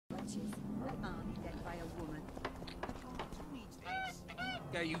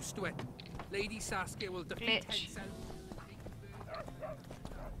Get used to it. Lady Saskia will defeat Glitch. himself.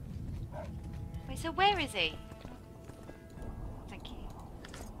 Wait, so where is he? Thank you.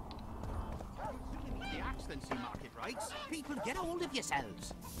 The Excellency market rights. People, get a hold of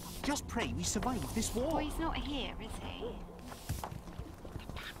yourselves. Just pray we survive this war. Oh, he's not here, is he?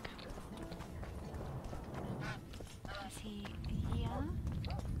 Is he here?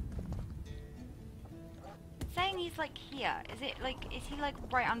 It's saying he's like here. Is it like, is he like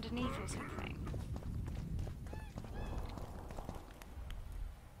right underneath or something?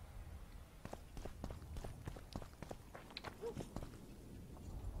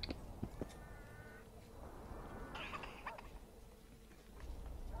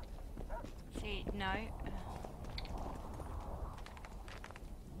 See, no. I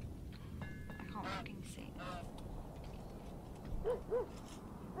can't fucking see.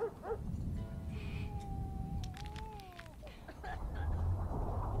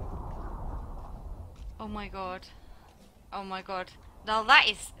 Oh my god. Oh my god. Now that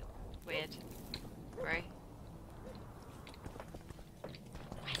is weird. Bro.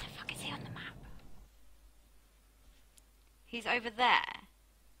 Where the fuck is he on the map? He's over there.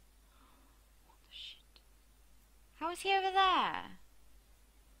 What the shit? How is he over there?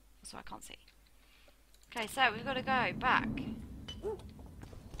 So I can't see. Okay, so we've got to go back.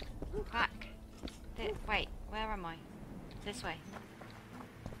 Back. Wait, where am I? This way.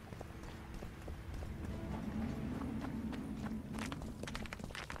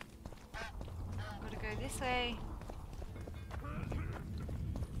 Gotta go this way. I'm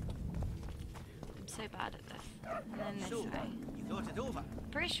so bad at this. And then this So, way. you thought it over?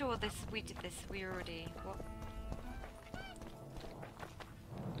 Pretty sure we did this. We already. What?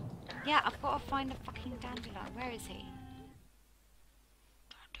 Yeah, I've got to find a fucking dandelion. Where is he?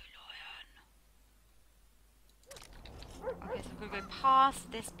 Dandelion. Okay, so I'm gonna go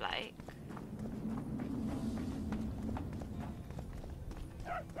past this bloke.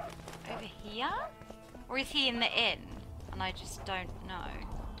 Over here? Or is he in the inn? And I just don't know.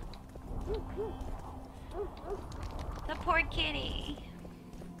 The poor kitty.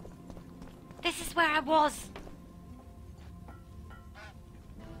 This is where I was.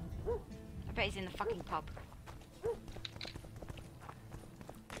 I bet he's in the fucking pub.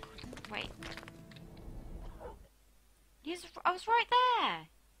 Wait. I was right there.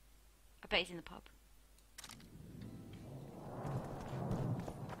 I bet he's in the pub.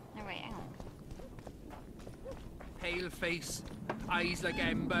 No, wait, hang on. Pale face, eyes like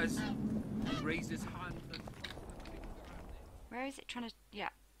embers. He raised his hand and... Where is it trying to... Yeah.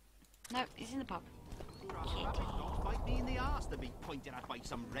 No, he's in the pub. Kitty. Don't bite me in the arse to be pointed at by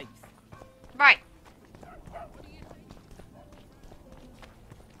some wraith. Right.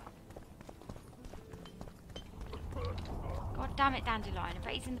 God damn it, Dandelion. I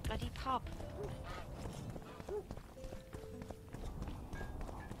bet he's in the bloody pub.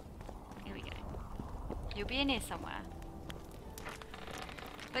 Here we go. You'll be in here somewhere.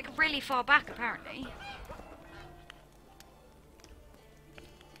 Like really far back, apparently.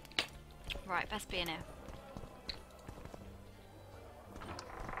 Right, best be in here.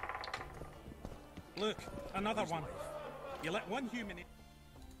 Look, another one. You let one human in.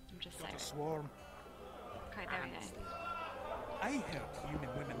 I'm just Got saying. a swarm. Okay, there we go. I heard human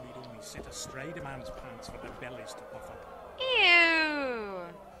women need only sit astride a man's pants for their bellies to puff up. Ew!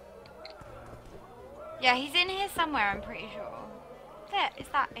 Yeah, he's in here somewhere, I'm pretty sure. There, is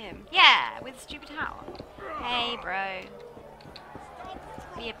that him? Yeah, with a stupid hat on. Hey, bro.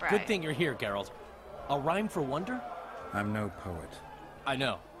 Be a bro. Good thing you're here, Geralt. A rhyme for wonder? I'm no poet. I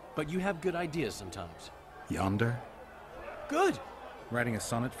know, but you have good ideas sometimes. Yonder? Good! Writing a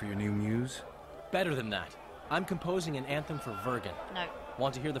sonnet for your new muse? Better than that. I'm composing an anthem for Vergen. No.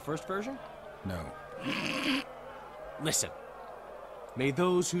 Want to hear the first version? No. Listen. May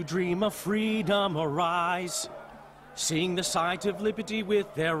those who dream of freedom arise, seeing the sight of liberty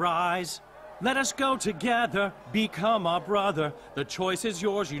with their eyes. Let us go together, become our brother. The choice is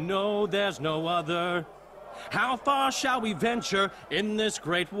yours, you know there's no other. How far shall we venture in this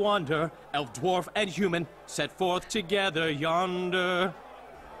great wonder? Elf, dwarf, and human set forth together yonder.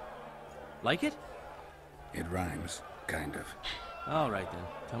 Like it? It rhymes, kind of. All right then.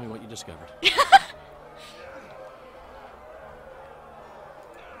 Tell me what you discovered.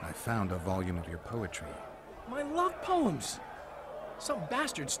 I found a volume of your poetry. My love poems! Some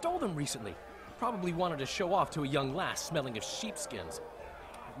bastard stole them recently. Probably wanted to show off to a young lass smelling of sheepskins.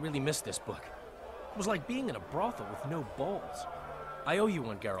 I really missed this book. It was like being in a brothel with no balls. I owe you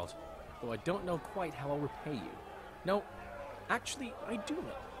one, Geralt, though I don't know quite how I'll repay you. No, actually, I do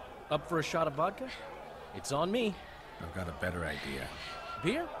know. Up for a shot of vodka? It's on me. I've got a better idea.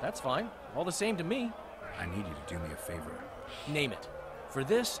 Beer? That's fine. All the same to me. I need you to do me a favor. Name it. For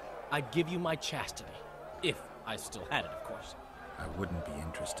this, I'd give you my chastity. If I still had it, of course. I wouldn't be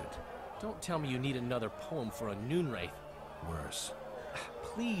interested. Don't tell me you need another poem for a noon wraith. Worse.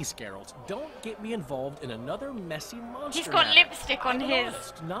 Please, Geralt, don't get me involved in another messy monster. He's got rap. lipstick on I'm his.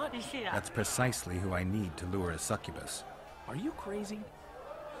 honest, not. You see that? That's precisely who I need to lure a succubus. Are you crazy?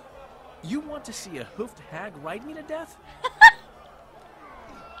 You want to see a hoofed hag ride me to death?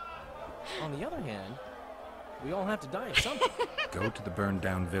 On the other hand, we all have to die of something. Go to the burned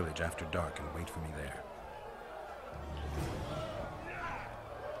down village after dark and wait for me there.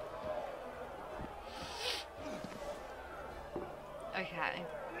 Okay.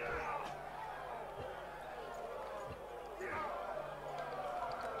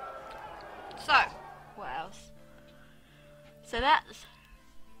 So, what else? So that's...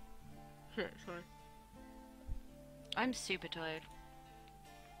 Shit, sorry. I'm super tired.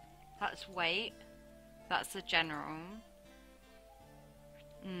 That's weight. That's the general.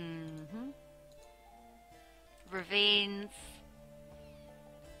 Ravines.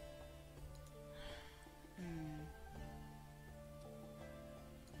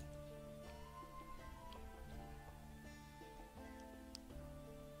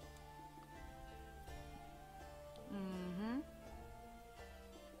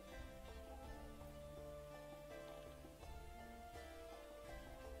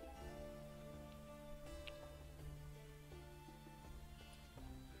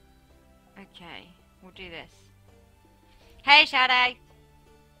 Okay, we'll do this. Hey, Shadow!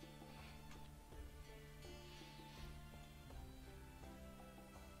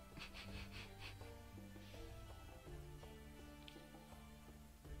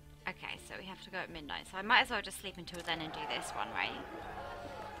 Okay, so we have to go at midnight, so I might as well just sleep until then and do this one, right?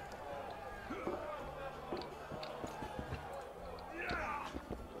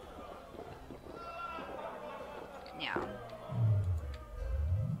 Yeah.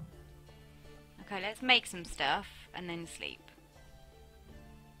 Okay, let's make some stuff and then sleep.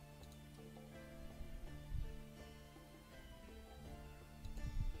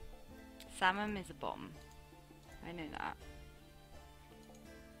 Salmon is a bomb. I know that.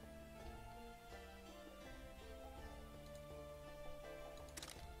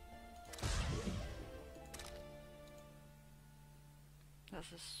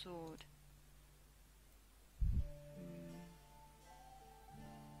 That's a sword.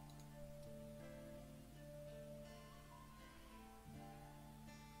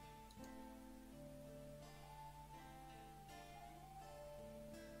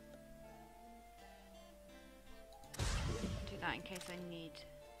 Do that in case I need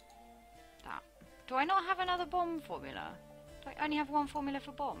that. Do I not have another bomb formula? Do I only have one formula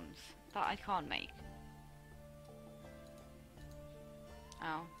for bombs that I can't make?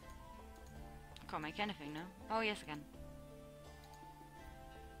 Oh. I can't make anything now. Oh, yes, again.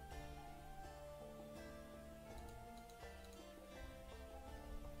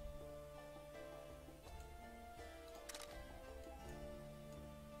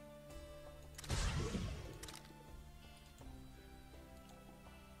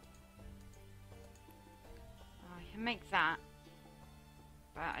 Oh, I can make that.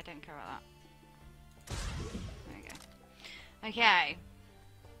 But I don't care about that. There we go. Okay.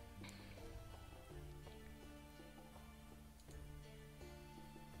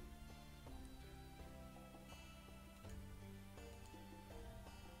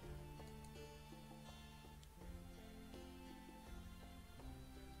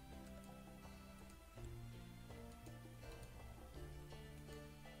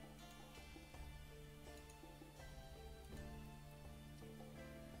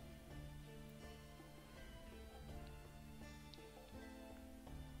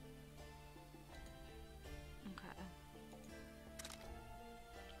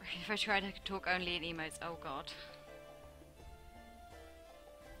 If I try to talk only in emotes, oh god.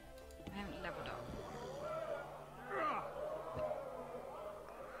 I haven't leveled up.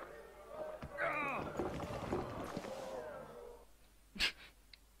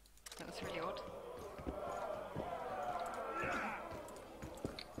 That was really odd.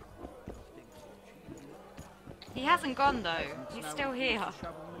 He hasn't gone though. He's still here.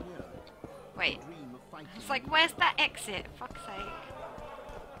 Wait. It's like, where's that exit? Fuck's sake.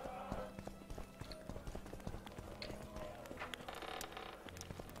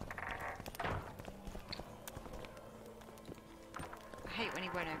 I hate when he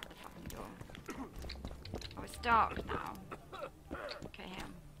won't open the fucking door. Oh, it's dark now. Okay,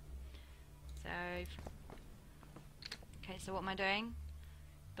 him. Save. Okay, so what am I doing?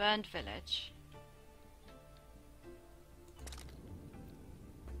 Burned village.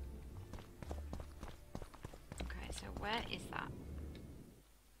 Where is that?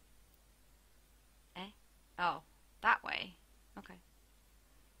 Eh? Oh, that way. Okay.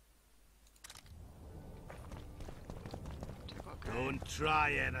 So I've got to go Don't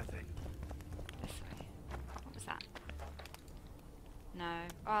try anything. this way. What was that? No.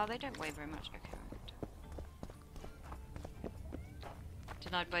 Oh, they don't weigh very much. Okay.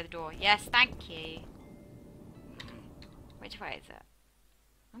 Denied by the door. Yes, thank you. Which way is it?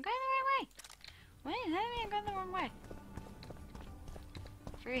 I'm going the right way. Wait, I'm going the wrong way.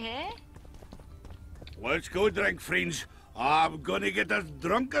 Through here? Let's go drink, friends. I'm gonna get as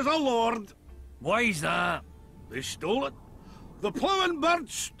drunk as a lord. Why's that? They stole it. The plowing bird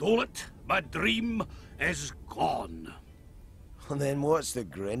stole it. My dream is gone. Well, then what's the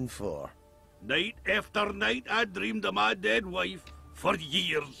grin for? Night after night I dreamed of my dead wife for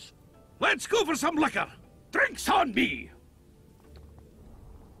years. Let's go for some liquor. Drinks on me.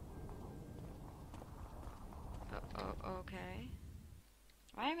 Okay.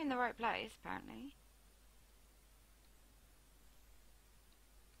 I am in the right place, apparently.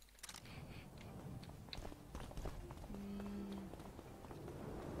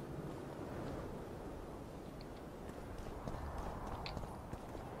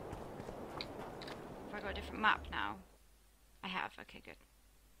 Have I got a different map now? I have, okay, good.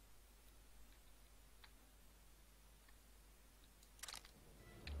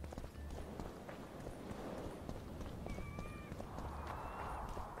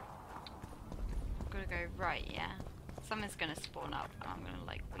 Gotta go right, yeah? Something's gonna spawn up and I'm gonna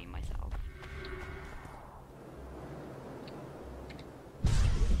like wee myself.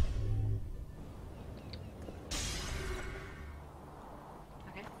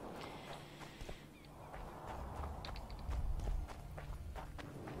 Okay.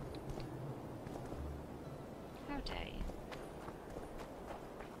 How dare you?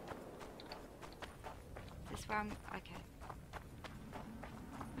 Is this where I'm... okay.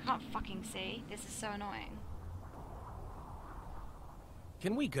 I can't fucking see. This is so annoying.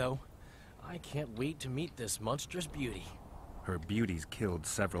 Can we go? I can't wait to meet this monstrous beauty. Her beauty's killed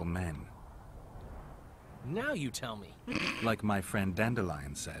several men. Now you tell me. Like my friend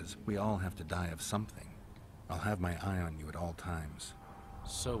Dandelion says, we all have to die of something. I'll have my eye on you at all times.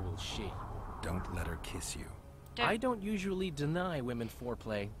 So will she. Don't let her kiss you. I don't usually deny women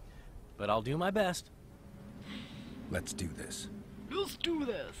foreplay, but I'll do my best. Let's do this. Let's do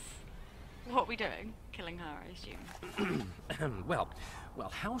this! What are we doing? Killing her, I assume. Well,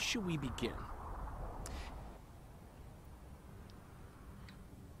 how should we begin?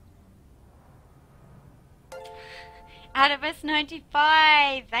 Adibus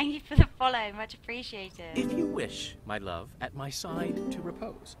 95! Thank you for the follow, much appreciated. If you wish, my love, at my side to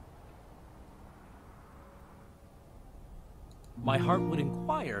repose. My heart would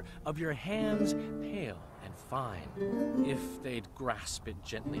inquire of your hands pale and fine, if they'd grasp it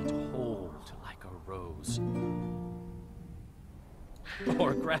gently to hold like a rose.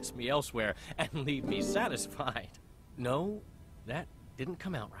 Or grasp me elsewhere and leave me satisfied. No, that didn't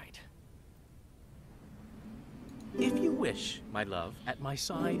come out right. If you wish, my love, at my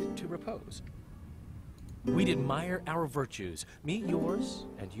side to repose. We'd admire our virtues, me yours,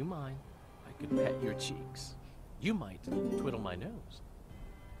 and you mine. I could pet your cheeks. You might twiddle my nose.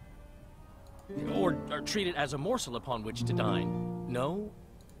 Or treat it as a morsel upon which to dine. No.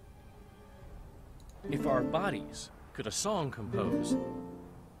 If our bodies could a song compose,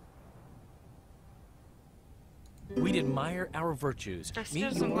 we'd admire our virtues, me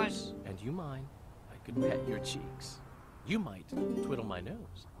yours, and you mine. I could pet your cheeks. You might twiddle my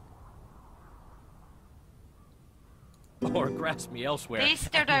nose. Or grasp me elsewhere These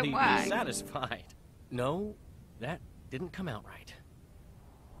still and don't leave work. me satisfied. No, that didn't come out right.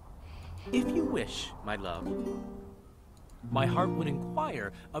 If you wish, my love, my heart would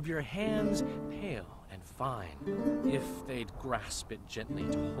inquire of your hands pale and fine, if they'd grasp it gently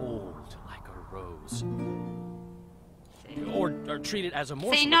to hold like a rose. Or treat it as a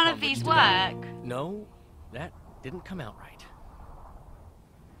morsel. See, none upon of which these to work. dine. No, that didn't come out right.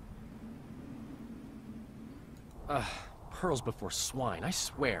 Pearls before swine, I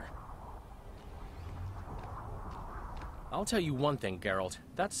swear. I'll tell you one thing, Geralt.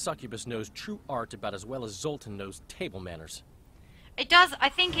 That succubus knows true art about as well as Zoltan knows table manners. It does, I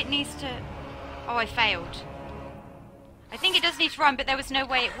think it needs to... Oh, I failed. I think it does need to run, but there was no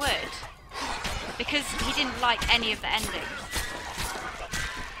way it would. Because he didn't like any of the endings.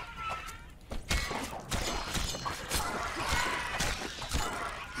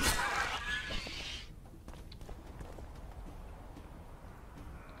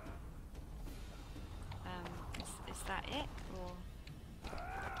 Is that it? Or...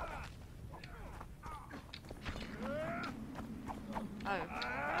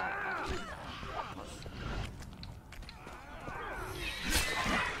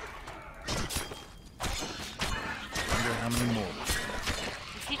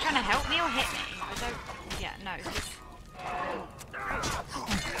 help me or hit me? I don't... Yeah, no. Just...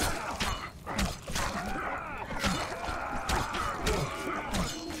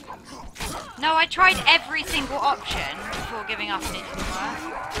 No, I tried every single option before giving up and it didn't work.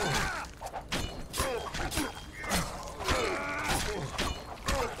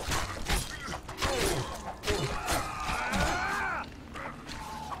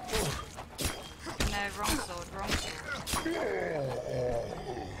 No, wrong sword, wrong sword.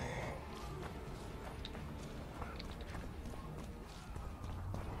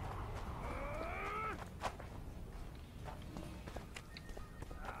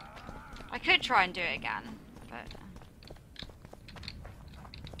 I could try and do it again, but...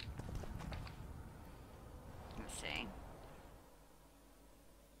 Let's see.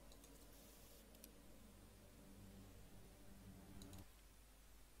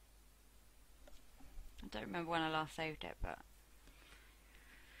 I don't remember when I last saved it, but...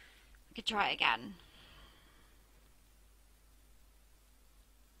 I could try it again.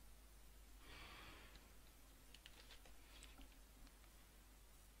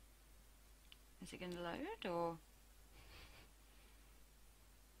 Is it going to load, or...?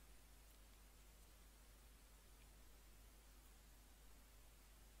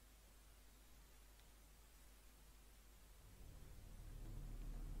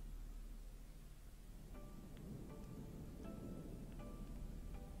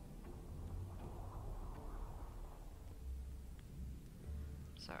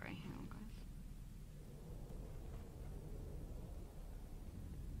 Sorry, hang on, guys.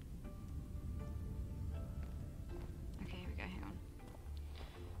 Okay, here we go, hang on.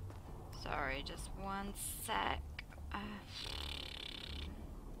 Sorry, just one sec. I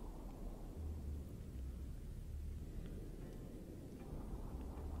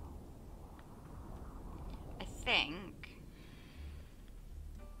think...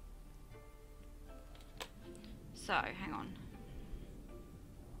 So, hang on.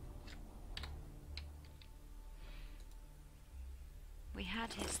 We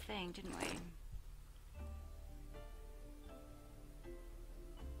had his thing, didn't we?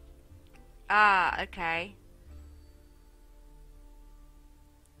 Ah, okay.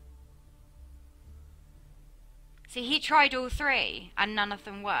 See, he tried all three, and none of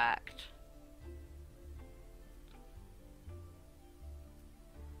them worked.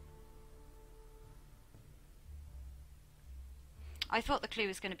 I thought the clue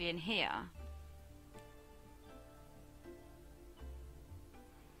was going to be in here.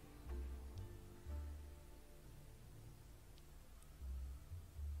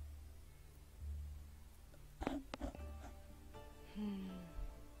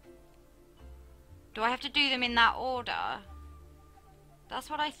 Do I have to do them in that order? That's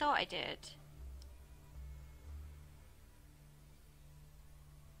what I thought I did.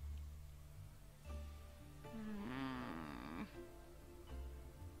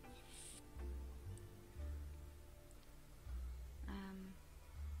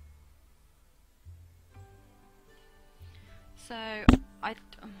 So, I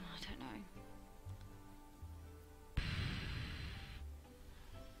don't know.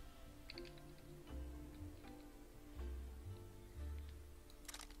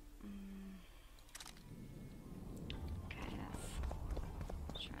 Okay,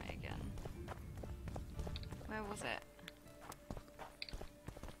 let's try again. Where was it?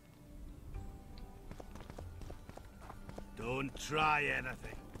 Don't try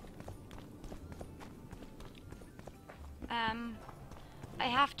anything. I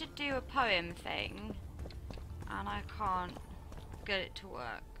have to do a poem thing, and I can't get it to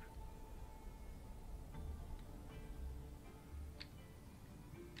work.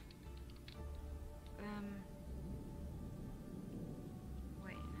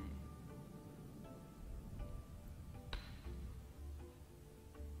 Wait,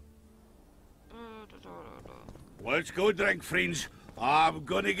 no. Let's go drink, friends. I'm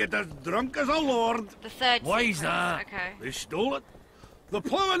gonna get as drunk as a lord. The third Why's sequence, that? okay. They stole it. The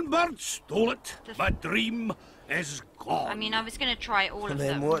plowing bird stole it. My dream is gone. I mean, I was going to try all of And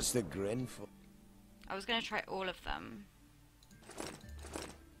them. then what's the grin for? I was going to try all of them.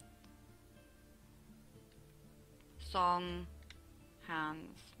 Song,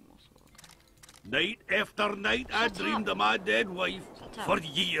 hands, more sword. Night after night, I Shut dreamed up. of my dead wife Shut up. for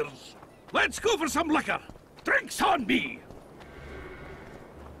years. Let's go for some liquor. Drinks on me.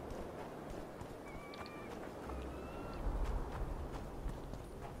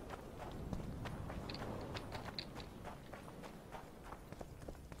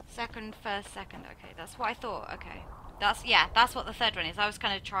 Second, first, second. Okay, that's what I thought. Okay. That's what the third one is. I was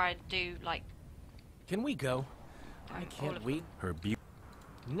going to try and do, like... Can we go? I all can't of wait. Her beauty.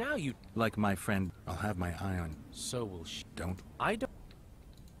 Now you... Like my friend, I'll have my eye on... So will she. Don't. I don't...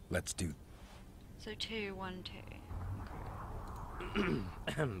 Let's do... So 2, 1, 2.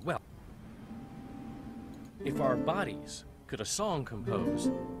 Well... If our bodies could a song compose,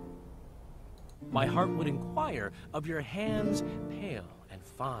 my heart would inquire of your hands pale and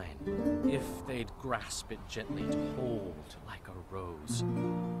fine, if they'd grasp it gently to hold like a rose,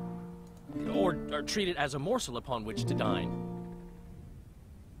 or treat it as a morsel upon which to dine.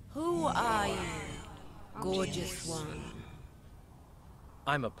 Who are you, gorgeous one?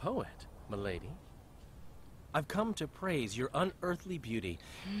 I'm a poet, milady. I've come to praise your unearthly beauty,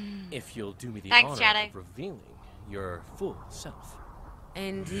 if you'll do me the Thanks, honor Shadow. of revealing your full self.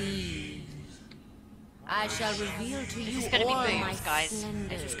 Indeed. I shall reveal to you It's gonna be all my boobs, guys.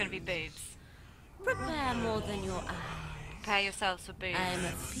 splendor. It's just gonna be boobs. Prepare more than your eye. Prepare yourselves for boobs. I am a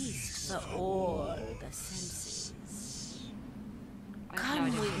feast for all the senses. I have no Come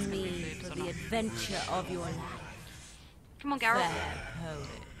idea if with it's gonna be me boobs for or the not. adventure of your life, Come on, Geralt. fair poet.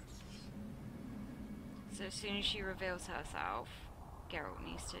 So as soon as she reveals herself, Geralt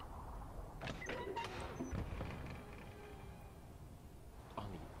needs to... On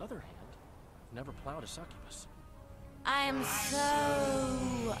the other hand, I've never plowed a succubus. I am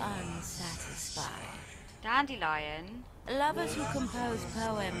so unsatisfied. Dandelion. Lovers who compose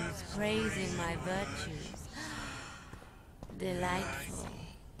poems praising my virtues. Delightful.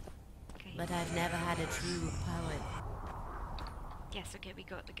 Okay. But I've never had a true poet. Yes, okay, we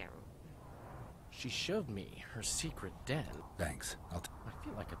got the Geralt. She showed me her secret den. Thanks. I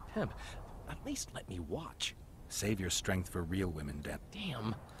feel like a pimp. At least let me watch. Save your strength for real women, Dan.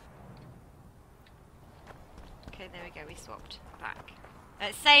 Damn. Okay, there we go, we swapped back.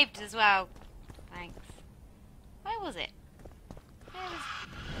 It's saved as well. Thanks. Where was it? Where was...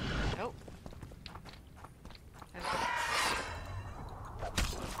 Oh. Okay.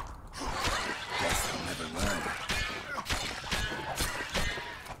 Guess I'll never learn.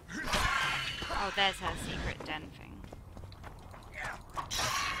 Oh, there's her secret den thing.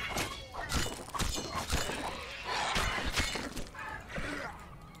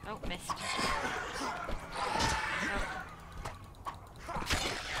 Oh, missed. Oh.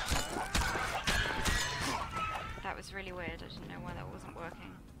 That was really weird. I didn't know why that wasn't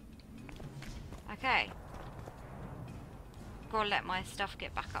working. Okay. Gotta let my stuff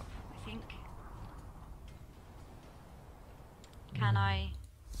get back up, I think. Can I?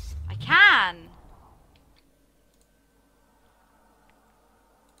 I can!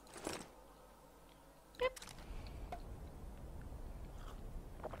 Boop.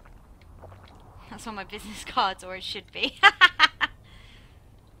 That's on my business cards, or it should be.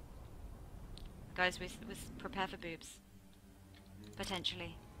 Guys, we prepare for boobs.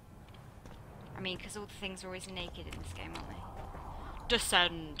 Potentially. I mean, because all the things are always naked in this game, aren't they?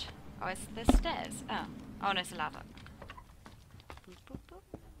 Descend! Oh, there's stairs. Oh. Oh, no, it's a ladder. Boop, boop, boop.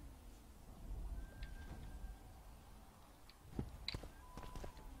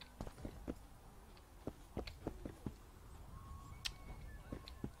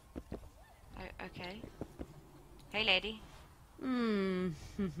 Okay. Hey, lady.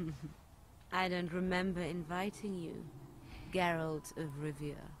 I don't remember inviting you, Geralt of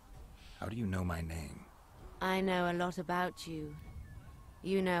Rivia. How do you know my name? I know a lot about you.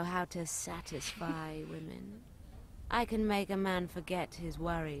 You know how to satisfy women. I can make a man forget his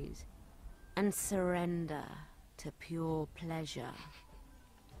worries and surrender to pure pleasure.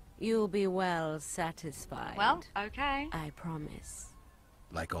 You'll be well satisfied. Well, okay. I promise.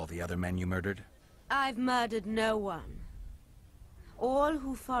 Like all the other men you murdered? I've murdered no one. All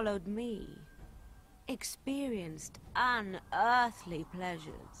who followed me experienced unearthly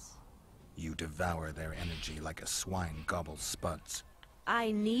pleasures. You devour their energy like a swine gobbles spuds.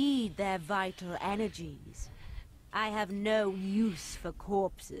 I need their vital energies. I have no use for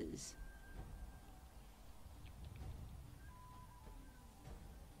corpses.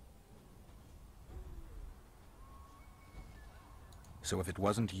 So if it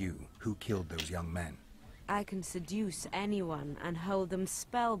wasn't you, who killed those young men? I can seduce anyone and hold them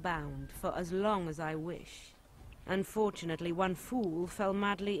spellbound for as long as I wish. Unfortunately, one fool fell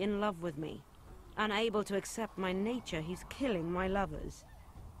madly in love with me. Unable to accept my nature, he's killing my lovers.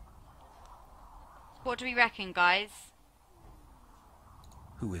 What do we reckon, guys?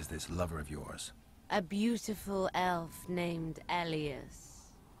 Who is this lover of yours? A beautiful elf named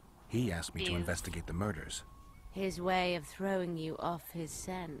Elias. He asked me to Ew. investigate the murders. His way of throwing you off his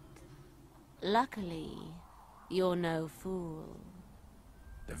scent. Luckily, you're no fool.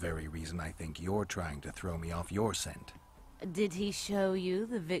 The very reason I think you're trying to throw me off your scent. Did he show you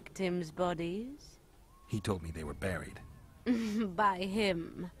the victims' bodies? He told me they were buried. By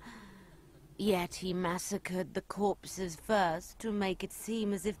him. Yet he massacred the corpses first to make it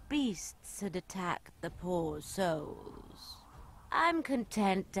seem as if beasts had attacked the poor souls. I'm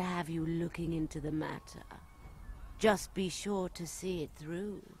content to have you looking into the matter. Just be sure to see it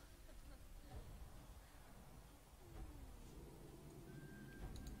through.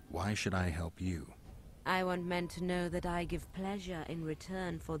 Why should I help you? I want men to know that I give pleasure in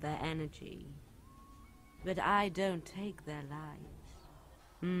return for their energy. But I don't take their lives.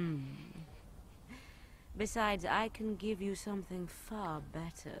 Besides, I can give you something far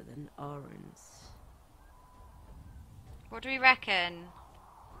better than Oren's. What do we reckon?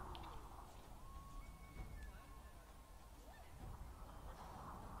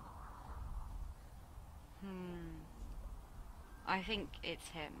 I think it's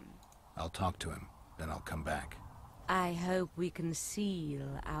him. I'll talk to him, then I'll come back. I hope we can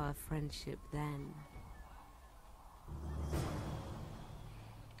seal our friendship then.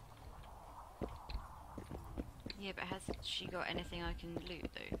 Yeah, but has she got anything I can loot,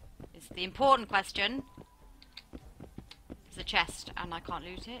 though? It's the important question. There's a chest, and I can't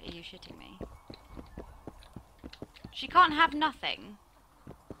loot it? Are you shitting me? She can't have nothing.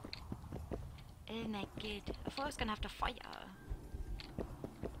 Oh my god. I thought I was going to have to fight her.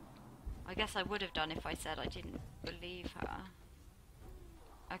 I guess I would have done if I said I didn't believe her.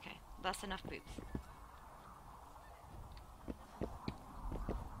 Okay, that's enough boobs.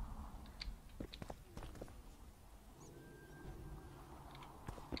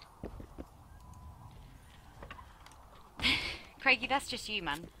 Craigie, that's just you,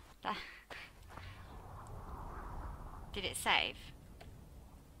 man. Did it save?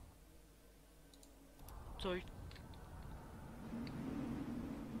 Sorry.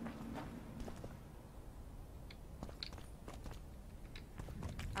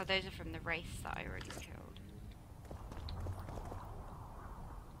 Oh, those are from the race that I already killed.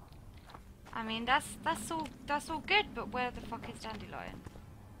 I mean, that's all good, but where the fuck is Dandelion?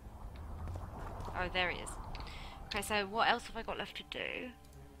 Oh, there he is. Okay, so what else have I got left to do?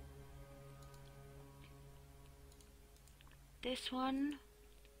 This one.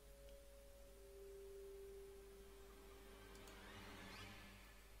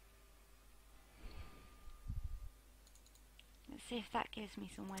 Let's see if that gives me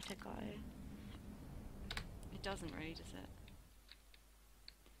somewhere to go. It doesn't really, does it?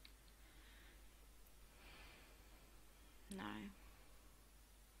 No.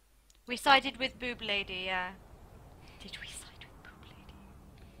 We sided with Boob Lady, yeah. Did we side with Boob Lady?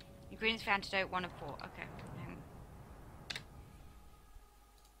 Ingredients for antidote 1 of 4. Okay.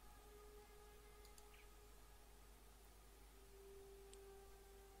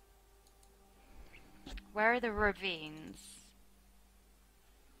 Where are the ravines?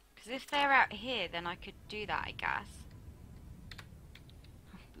 Because if they're out here, then I could do that, I guess.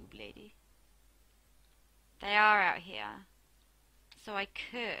 Boob Lady. They are out here. So I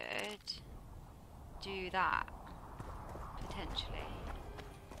could do that. Potentially.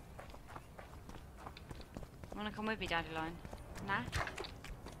 Wanna come with me, Dandelion? Nah?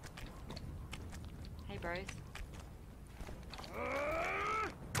 Hey, bros.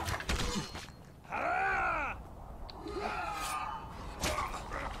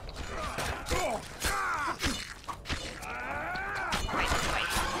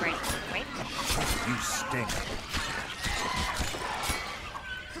 Wait. You stink.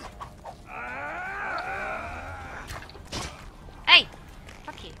 Hey!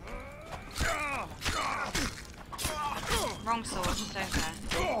 Fuck you. Wrong sword, don't care.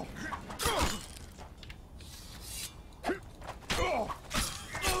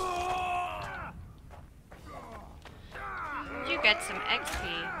 You get some XP.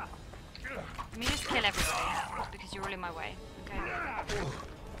 Let me just kill everybody, because you're all in my way, okay?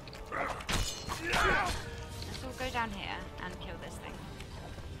 Let's all go down here and kill this thing.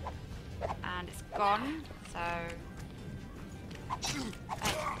 And it's gone, so...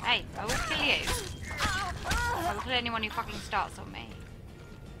 Hey, I will kill you. I will kill anyone who fucking starts on me.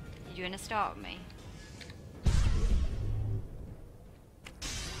 You doing a start on me?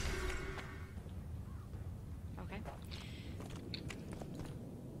 Okay.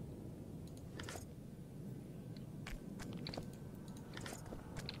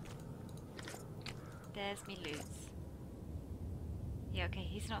 There's me loot. Yeah, okay,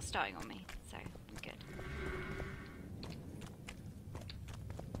 he's not starting on me, so I'm good.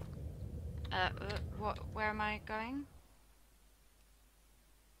 Where am I going?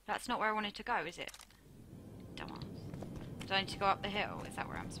 That's not where I wanted to go, is it? Dumbass. Do I need to go up the hill? Is that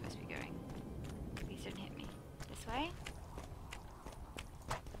where I'm supposed to be going? Please don't hit me. This way?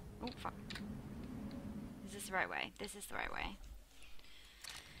 Oh, fuck. Is this the right way. This is the right way.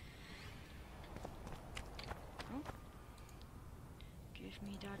 Oh. Give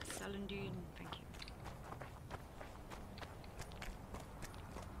me that Salandine. Thank you.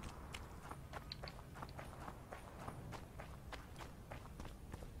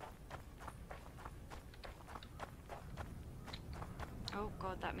 Oh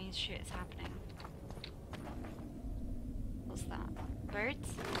god, that means shit is happening. What's that? Birds?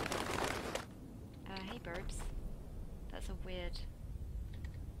 Hey birds. That's a weird...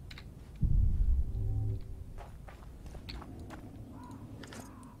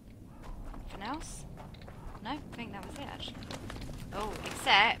 Anything else? No, I think that was it actually. Oh,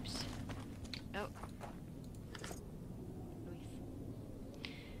 except... Oh. Luis.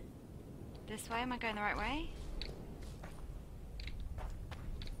 This way? Am I going the right way?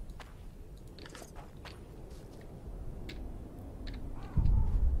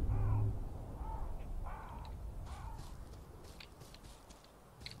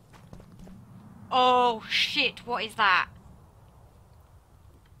 Oh shit, what is that?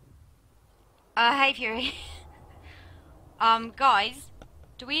 Hey Fury. Guys,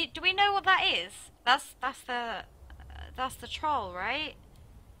 do we know what that is? That's the troll, right?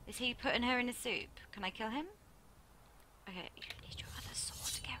 Is he putting her in a soup? Can I kill him? Okay, you need your other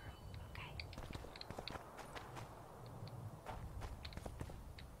sword, Geralt. Okay.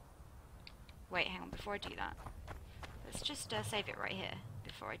 Wait, hang on, before I do that. Let's just save it right here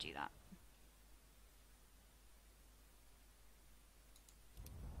before I do that.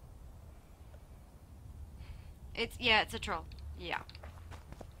 It's a troll. Yeah.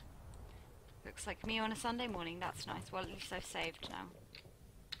 Looks like me on a Sunday morning. That's nice. Well, at least I've saved now.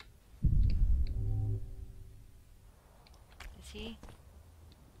 Is he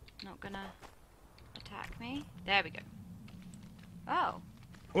not gonna attack me? There we go. Oh.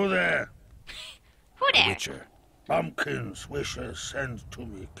 Who there? Who there? Witcher. Pumpkins wishes sent to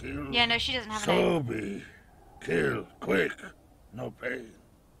me kill. Yeah, no, she doesn't have a name. So be. Kill, quick. No pain.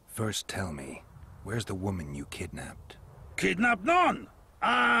 First tell me, where's the woman you kidnapped? Kidnap none.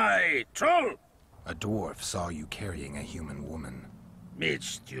 I, troll. A dwarf saw you carrying a human woman. Made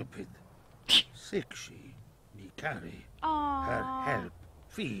stupid. Sick she. Me carry. Aww. Her help.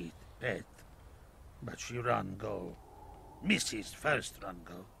 Feed. Pet. But she run go. Mrs. first run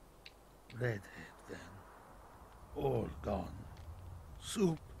go. Redhead then. All gone.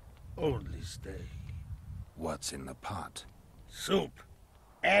 Soup only stay. What's in the pot? Soup.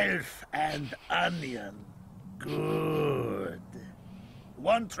 Elf and onion. Good.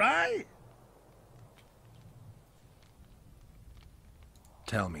 One try?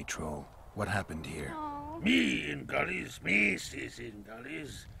 Tell me, troll, what happened here? Aww. Me in gullies, Mrs. in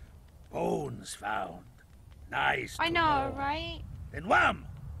gullies. Bones found. Nice to I know, right? Then wham!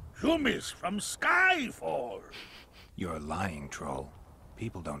 Humis from Skyfall. You're lying, troll.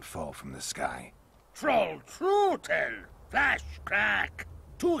 People don't fall from the sky. Troll true tell. Flash crack.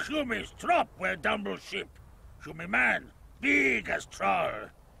 2 humis drop where dumble ship. Humi man, big as troll.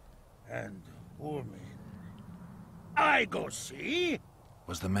 And woman. I go see.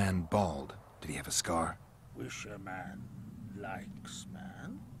 Was the man bald? Did he have a scar? Wish a man likes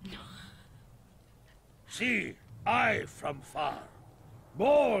man. See, I from far.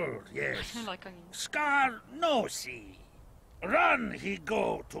 Bald, yes. I like onions. Scar, no see. Run he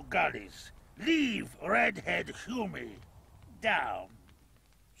go to gullies. Leave redhead Humi down.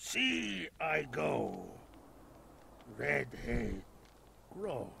 See I go. Redhead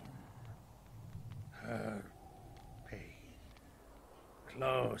grown. Her pain.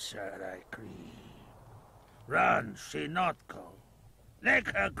 Closer I creep. Run she not go. Let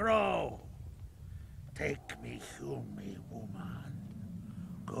her grow. Take me Humi woman.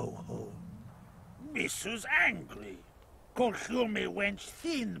 Go home. Mrs. angry. Call Humi wench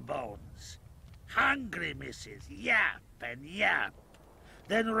thin bones. Hungry Mrs. Yap and yap.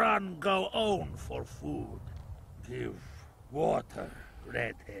 Then run go own for food. Give water,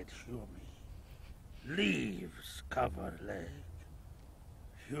 redhead Humi. Leaves cover leg.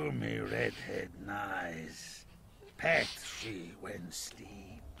 Humi redhead nice. Pet she when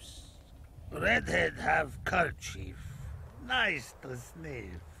sleeps. Redhead have kerchief. Nice to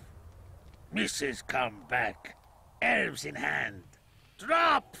sniff. Mrs. come back. Elves in hand.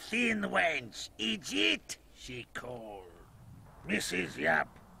 Drop thin wench. Idiot, she called. Mrs.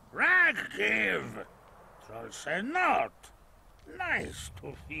 Yap. Rag give. Troll say not. Nice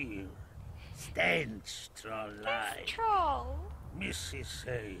to feel. Stench troll lie. Troll. Mrs.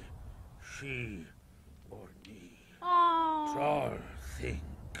 say she or me. Aww. Troll think.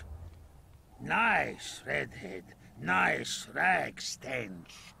 Nice redhead. Nice rag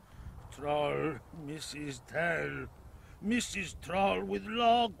stench. Troll, Mrs. Tell. Mrs. Troll with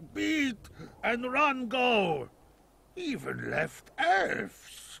log beat and run go. Even left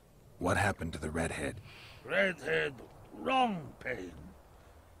elves. What happened to the redhead? Redhead, wrong pain.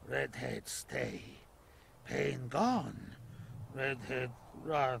 Redhead stay. Pain gone. Redhead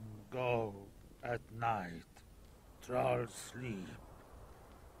run go at night. Troll sleep.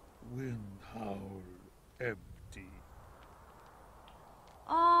 Wind howl empty.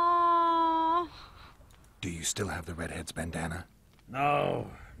 Oh. Do you still have the redhead's bandana? No,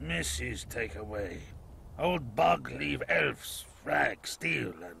 Mrs. take away. Old bug leave elves frag steal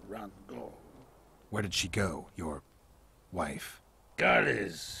and run go. Where did she go, your wife?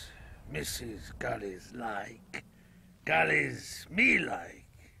 Gullies, Mrs. Gullies like. Gullies me like.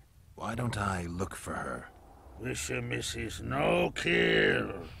 Why don't I look for her? Wish a Mrs. no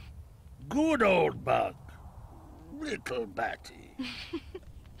kill. Good old bug. Little Batty.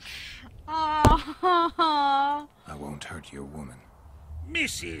 Oh. I won't hurt your woman.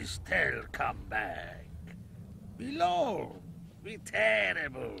 Mrs. Tell come back. Below. Be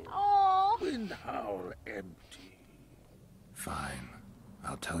terrible. Oh. Wind howl empty. Fine.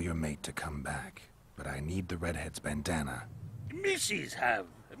 I'll tell your mate to come back. But I need the redhead's bandana. Mrs. have.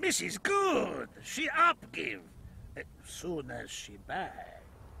 Mrs. good. She up give. Soon as she back.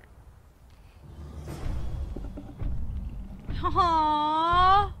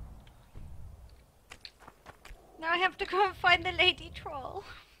 Aww. Now I have to go and find the lady troll.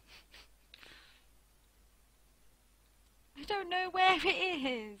 I don't know where it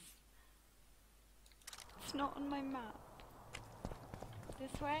is. It's not on my map.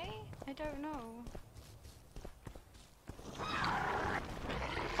 This way? I don't know.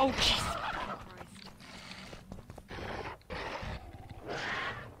 Oh, Jesus Christ.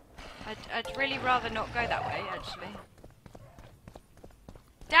 I'd really rather not go that way, actually.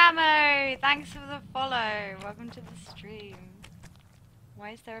 Damo! Thanks for the follow. Welcome to the stream. Why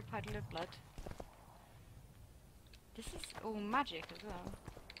is there a puddle of blood? This is all magic as well.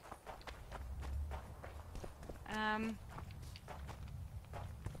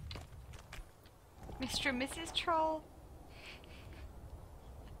 Mr. and Mrs. Troll.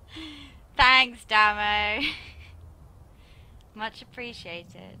 Thanks, Damo. Much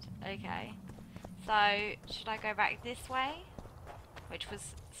appreciated. Okay. So, should I go back this way? Which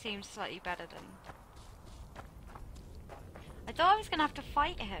seems slightly better than... I thought I was going to have to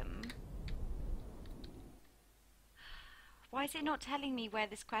fight him. Why is it not telling me where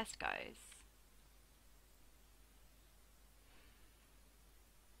this quest goes?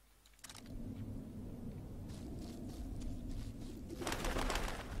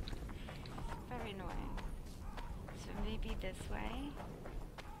 Very annoying. So maybe this way?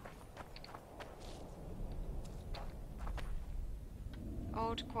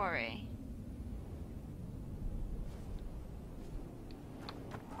 Old quarry.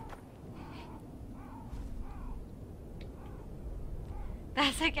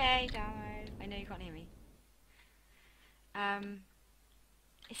 That's okay, Damo. I know you can't hear me.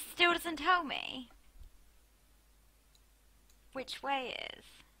 It still doesn't tell me which way it is.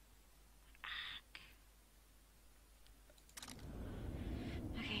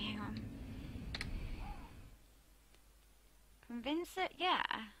 Okay, hang on. Convince it? Yeah.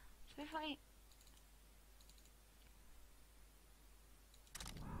 So if I...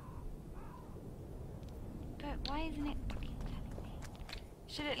 But why isn't it fucking telling me?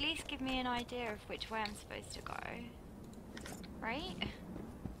 Should at least give me an idea of which way I'm supposed to go. Right?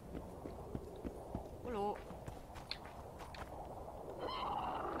 Hello.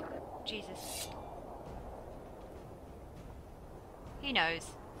 Jesus. He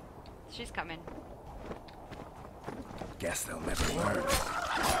knows. She's coming. Guess they'll never learn.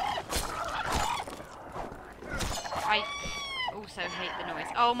 I also hate the noise.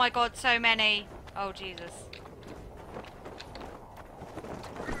 Oh my god, so many! Oh Jesus.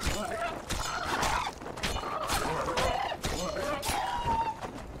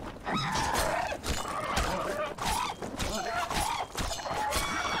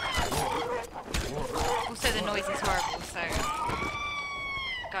 Also the noise is horrible, so...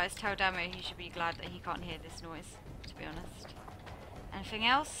 Guys, tell Damo he should be glad that he can't hear this noise, to be honest. Anything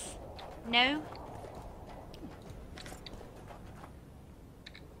else? No?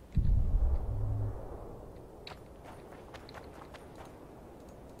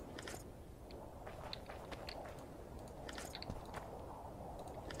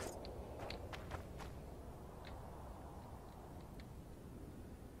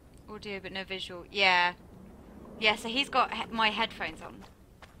 Audio but no visual. Yeah. Yeah, so he's got my headphones on.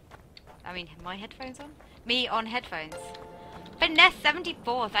 I mean, my headphones on? Me on headphones.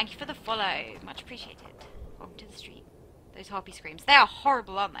 Finesse74, thank you for the follow. Much appreciated. Welcome to the street. Those harpy screams. They are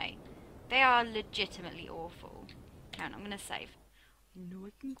horrible, aren't they? They are legitimately awful. Hang on, I'm gonna save. No, I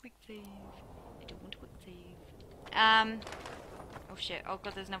can quick save. I don't want to quick save. Oh shit. Oh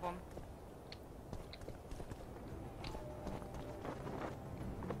god, there's another one.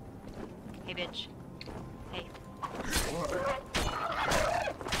 Hey, bitch. Hey.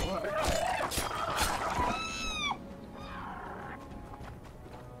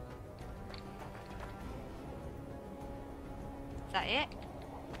 Is that it?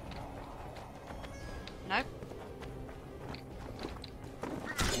 Nope.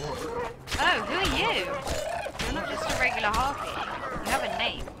 Oh, who are you? You're not just a regular harpy. You have a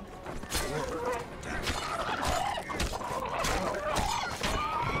name.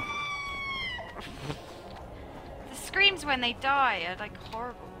 The screams when they die are like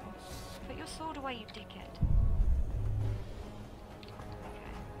horrible. Put your sword away, you dickhead.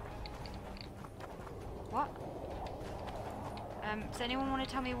 Okay. What? Does anyone want to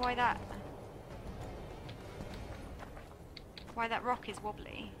tell me why that rock is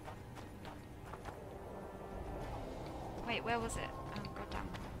wobbly? Wait, where was it? Oh god damn.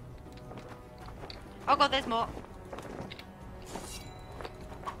 Oh god, there's more.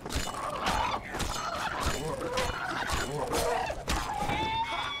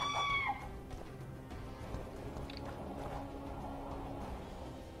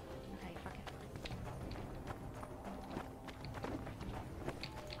 Okay, fuck it.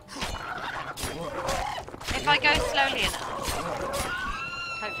 If I go slowly enough,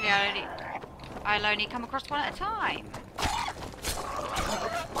 hopefully I'll only come across one at a time.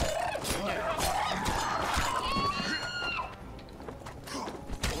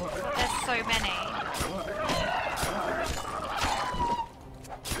 There's so many.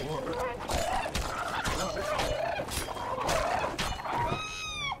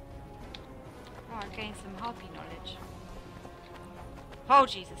 Oh, I gained some harpy knowledge. Oh,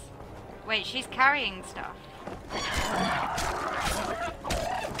 Jesus. Wait, she's carrying stuff.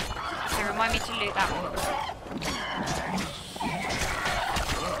 Okay, remind me to loot that one.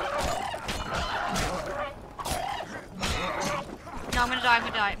 No, I'm gonna die, I'm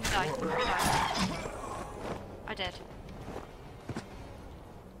gonna die, I'm gonna die, I'm gonna die. I did.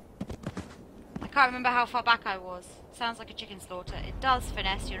 I can't remember how far back I was. Sounds like a chicken slaughter. It does,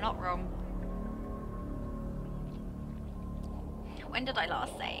 Finesse, you're not wrong. When did I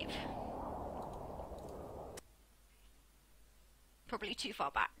last save? Probably too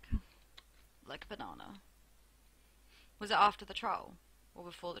far back. Like a banana. Was it after the troll? Or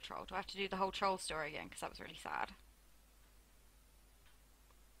before the troll? Do I have to do the whole troll story again? Because that was really sad.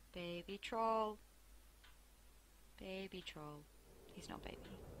 Baby troll. Baby troll. He's not baby.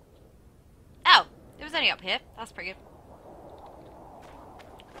 Oh! It was only up here. That's pretty good.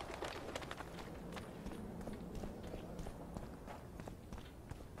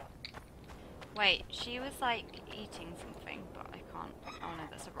 Wait, she was like eating something, but I can't. Oh no,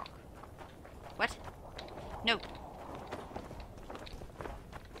 that's a rock. What? No.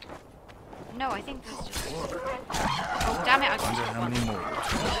 No, I think there's just. Oh damn it! I got Wonder how many more.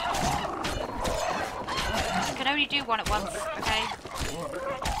 I can only do one at once. Okay.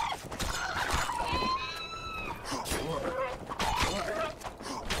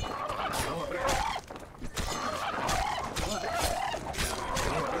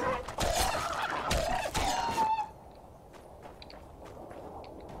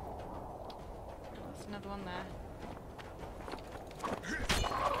 There's another one there.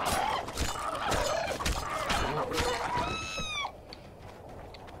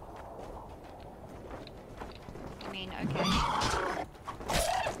 I mean, okay.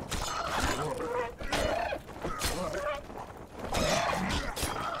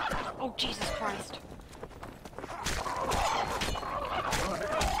 Oh, Jesus Christ.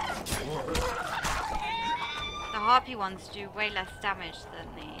 The harpy ones do way less damage than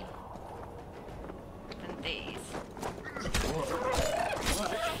these.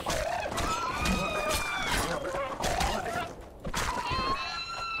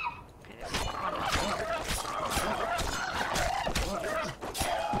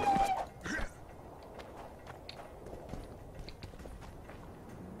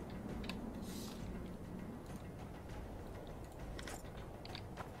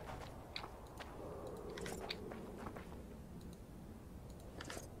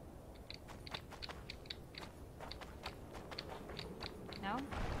 No?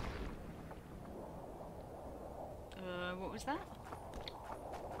 What was that?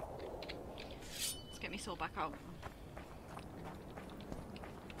 Let's get me sword back out.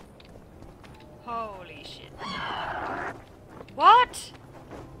 Holy shit. What?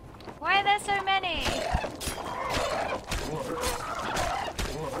 Why are there so many?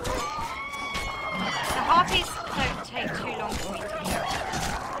 The harpies don't take too long for me to kill.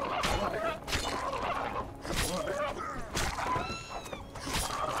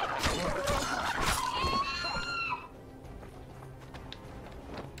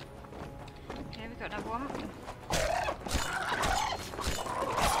 Okay, we've got another one.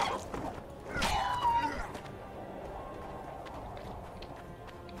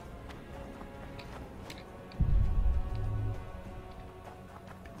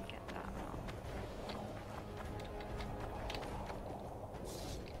 Get that one.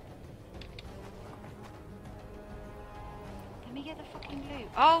 Let me get the fucking loot.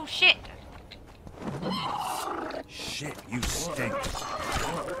 Oh shit! Shit, you stink.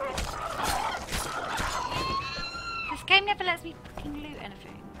 This game never lets me fucking loot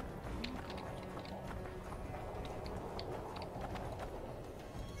anything.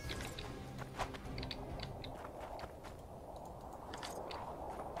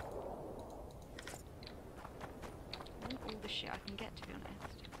 I want all the shit I can get, to be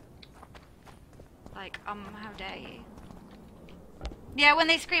honest. Like, how dare you? Yeah, when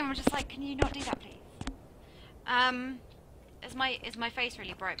they scream, I'm just like, can you not do that, please? Is my face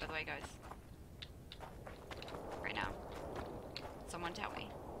really bright, by the way, guys? Right now. Someone tell me.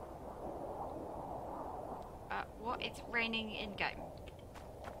 What? It's raining in-game.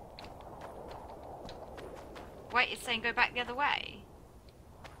 Wait, it's saying go back the other way?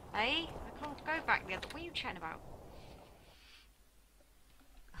 Hey? I can't go back the other way. What are you chatting about?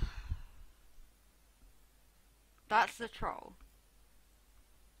 That's the troll.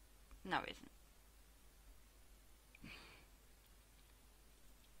 No, it isn't.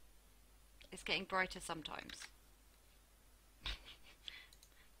 It's getting brighter sometimes.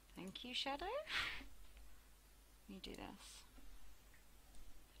 Thank you, Shadow. You do this.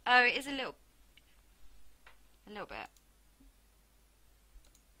 Oh, it is a little bit.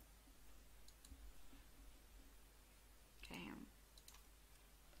 Okay, hang on.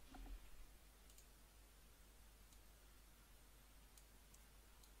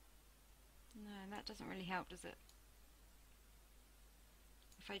 No, that doesn't really help, does it?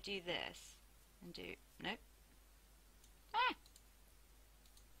 If I do this and do... Nope. Ah!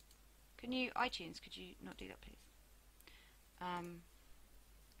 Can you... iTunes, could you not do that, please?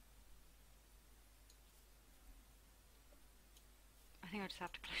 I think I'll just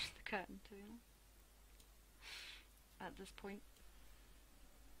have to close the curtain, to be honest. At this point.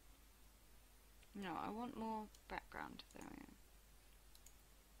 No, I want more background. There we go.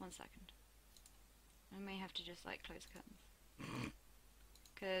 1 second. I may have to just, like, close the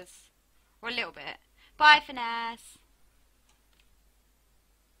curtains. Or a little bit. Bye, Finesse!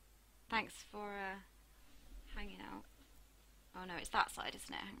 Thanks for hanging out. Oh no, it's that side,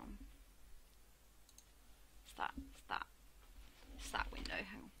 isn't it? Hang on. It's that window.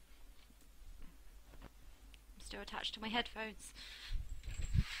 Hang on. I'm still attached to my headphones.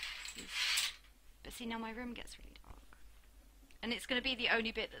 But see, now my room gets really dark. And it's going to be the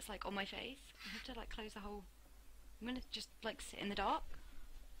only bit that's like on my face. I have to like close the whole... I'm going to just like sit in the dark.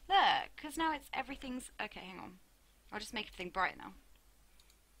 Look, because now everything's... Okay, hang on. I'll just make everything bright now.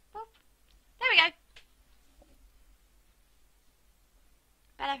 Boop. There we go.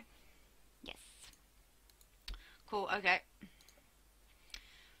 Better. Yes. Cool, okay.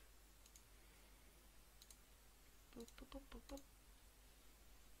 Boop, boop, boop, boop, boop.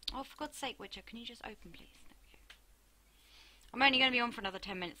 Oh, for God's sake, Witcher, can you just open, please? There we go. I'm only going to be on for another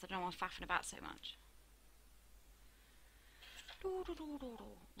 10 minutes. I don't want to faffing about so much.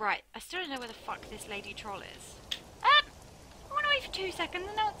 Right, I still don't know where the fuck this lady troll is. I went away for 2 seconds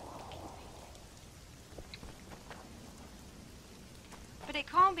and now it's... But it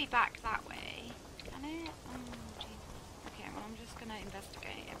can't be back that way, can it? Oh, Jesus. Okay, well, I'm just gonna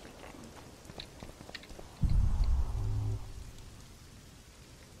investigate everything.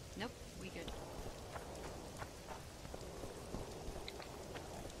 Nope, we good.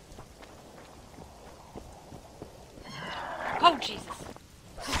 Oh, Jesus.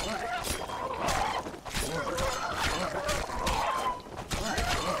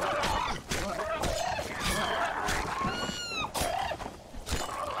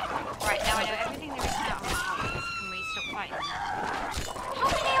 Right, now I know everything there is now. Can we stop fighting? How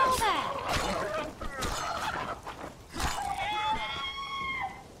many are there?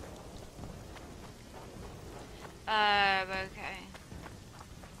 Okay.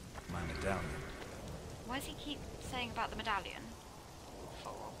 My medallion. Why does he keep saying about the medallion?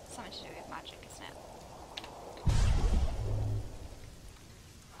 For something to do with magic, isn't it?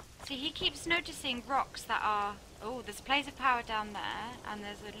 See, he keeps noticing rocks that are... Oh, there's a place of power down there, and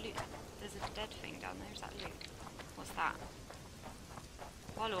there's a loot. There's a dead thing down there. Is that loot? What's that?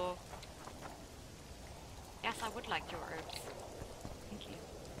 Hello. Yes, I would like your herbs. Thank you.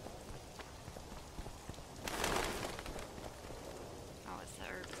 Oh, it's the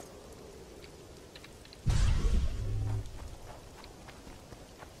herb.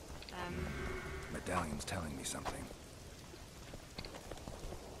 Medallion's telling me something.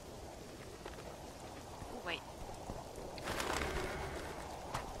 Oh, wait.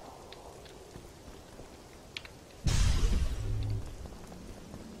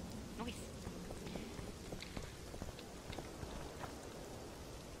 Noise.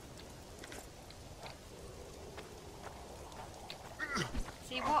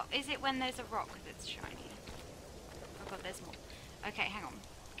 See, what is it when there's a rock that's shiny? Oh god, there's more. Okay, hang on.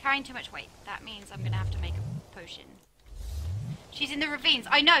 Carrying too much weight. That means I'm gonna have to make a potion. She's in the ravines.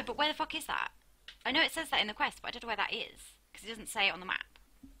 I know, but where the fuck is that? I know it says that in the quest, but I don't know where that is. Because it doesn't say it on the map.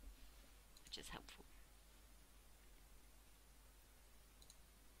 Which is helpful.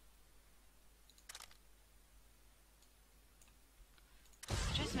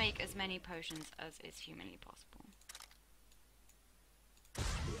 Just make as many potions as is humanly possible.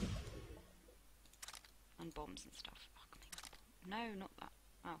 And bombs and stuff. Oh, no, not that.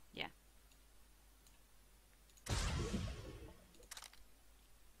 Oh, yeah.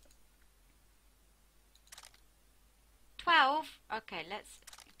 Okay, let's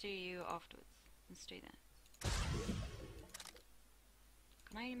do you afterwards. Let's do that.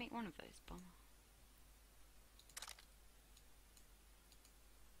 Can I only make one of those? Bomb.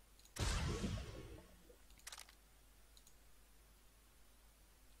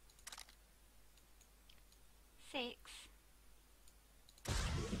 Six.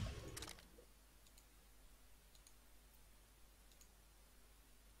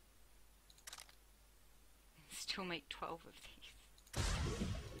 Still make 12 of these.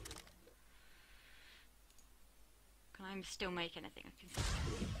 Can I still make anything? I can still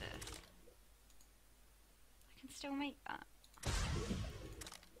make this. I can still make that.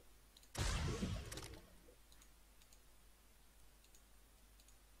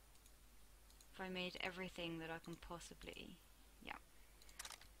 If I made everything that I can possibly... Yeah.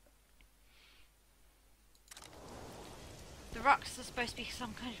 The rocks are supposed to be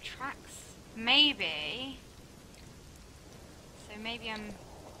some kind of tracks. Maybe. So maybe I'm...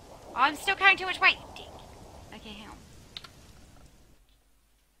 Oh, I'm still carrying too much weight! Okay, hang on.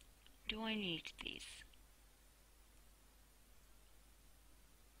 Do I need these?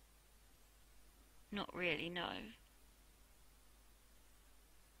 Not really, no.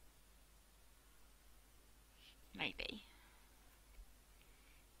 Maybe.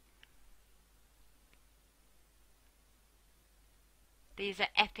 These are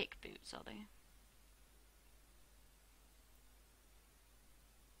epic boots, are they?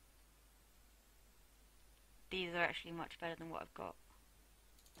 These are actually much better than what I've got.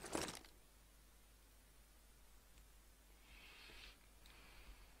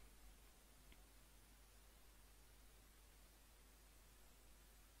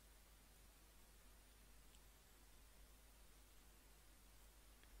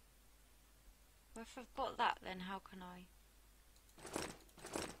 Well, if I've got that, then how can I...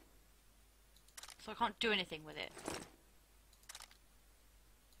 So I can't do anything with it.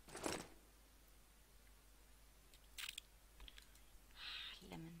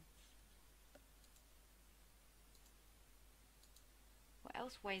 Lemons. What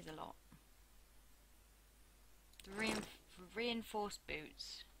else weighs a lot? The reinforced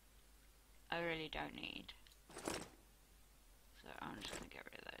boots I really don't need. So I'm just going to get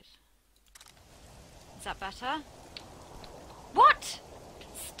rid of those. Is that better? What?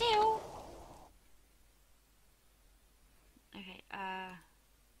 Still? Okay, I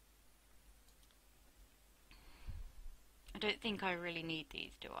don't think I really need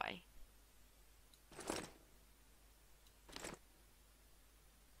these, do I?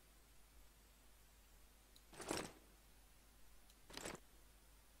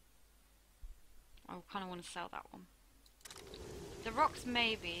 I kind of want to sell that one. The rocks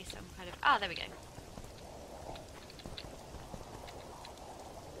may be some kind of... Ah, there we go.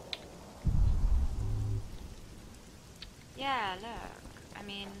 Yeah, look. I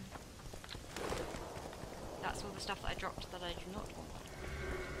mean... That's all the stuff that I dropped that I do not want.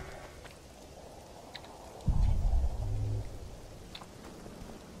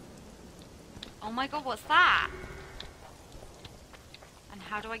 Oh my god, what's that? And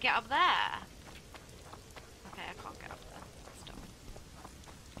how do I get up there? Okay, I can't get up there. Still.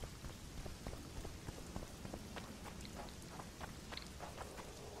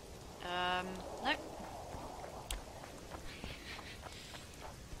 Nope.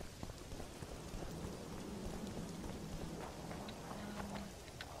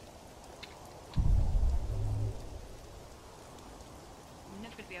 I'm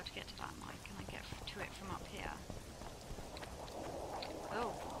never going to be able to get to that, Mike. Can I get to it from up here?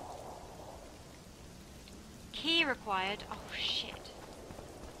 Oh. Key required. Oh shit.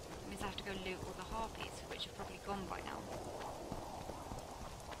 That means I have to go loot all the harpies, which have probably gone by now.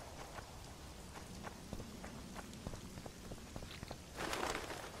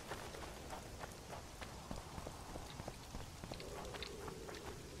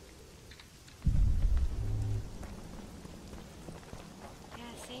 Yeah,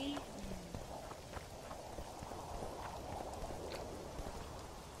 see?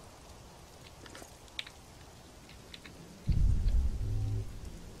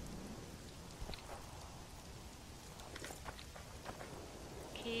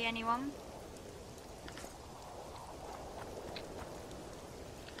 Key, anyone?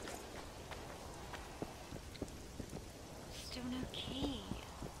 Still no key.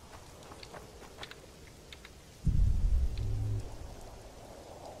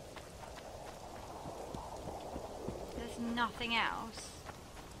 There's nothing else.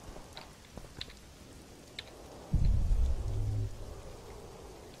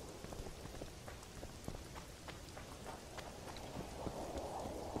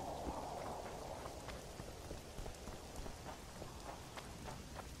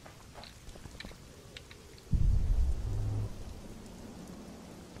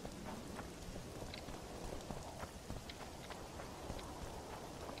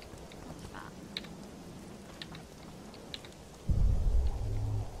 What's that?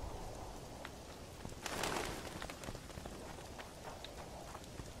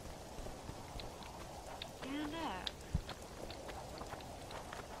 Yeah, look.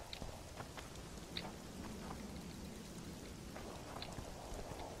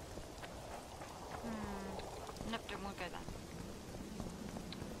 Nope, don't want to go there.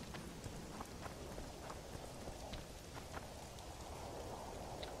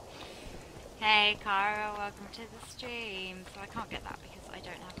 Hey, Kara, welcome to the stream. So I can't get that because I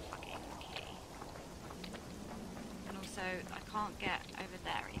don't have a fucking key. And also, I can't get over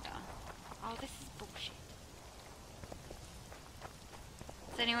there either. Oh, this is bullshit.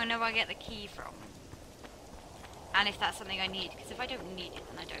 Does anyone know where I get the key from? And if that's something I need? Because if I don't need it,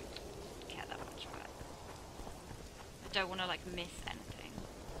 then I don't care that much, but I don't want to, like, miss anything.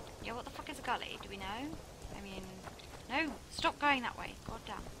 Yeah, what the fuck is a gully? Do we know? I mean, no, stop going that way. God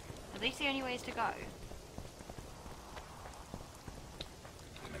damn. Are these the only ways to go?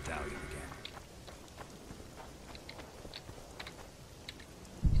 Medallion again.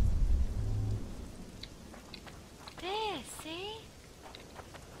 There, see?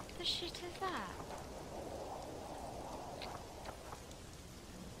 The shit is that?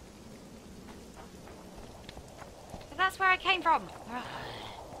 But that's where I came from.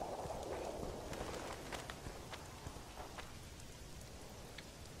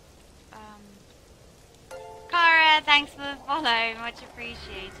 Cara, thanks for the follow, much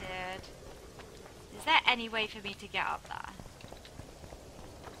appreciated. Is there any way for me to get up there?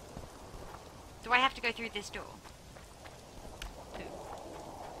 Do I have to go through this door? That's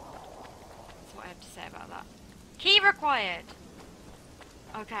what I have to say about that. Key required!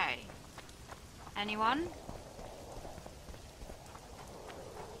 Okay. Anyone?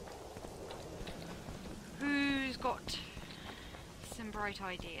 Who's got some bright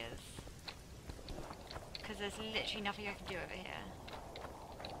ideas? Because there's literally nothing I can do over here.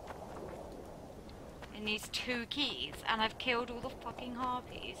 It needs 2 keys, and I've killed all the fucking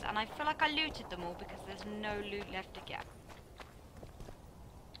harpies, and I feel like I looted them all because there's no loot left to get.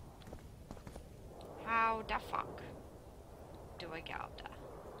 How the fuck do I get up there?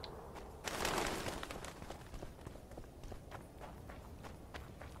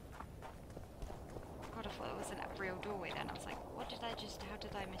 God, I thought it was a real doorway then. I was like, what did I just, how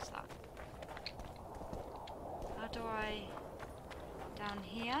did I miss that? How do I... down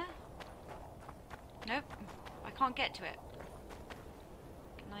here? Nope, I can't get to it.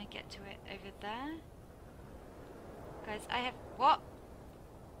 Can I get to it over there? Guys, I have... what?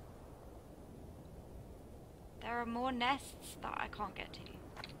 There are more nests that I can't get to.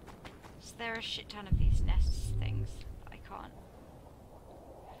 So there are a shit ton of these nests things that I can't.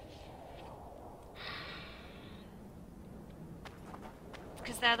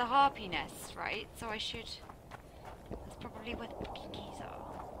 Because they're the harpy nests, right? So I should... that's probably where the fucking keys are.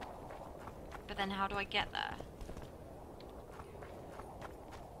 But then how do I get there?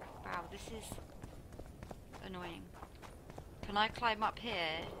 Wow, this is annoying. Can I climb up here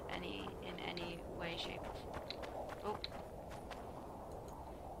in any way, shape, or form? Oh.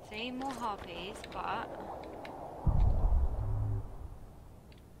 See, more harpies, but...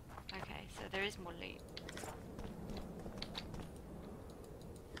 Okay, so there is more loot.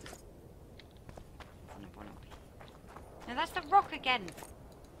 No, that's the rock again!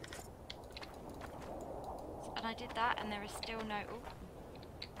 And I did that, and there is still no... Ooh.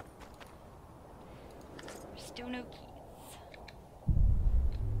 There's still no keys.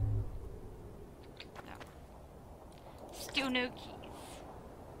 No. Still no keys.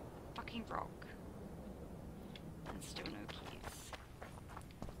 Fucking rock. And still no keys.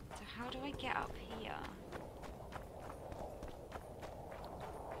 So how do I get up here?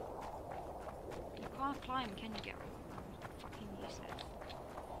 You can't climb, can you, Geralt? Fucking useless.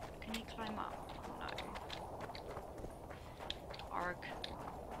 Can you climb up? No. Arg.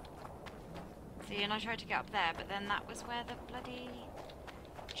 See, and I tried to get up there, but then that was where the bloody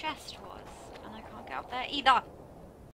chest was. And I can't get up there either!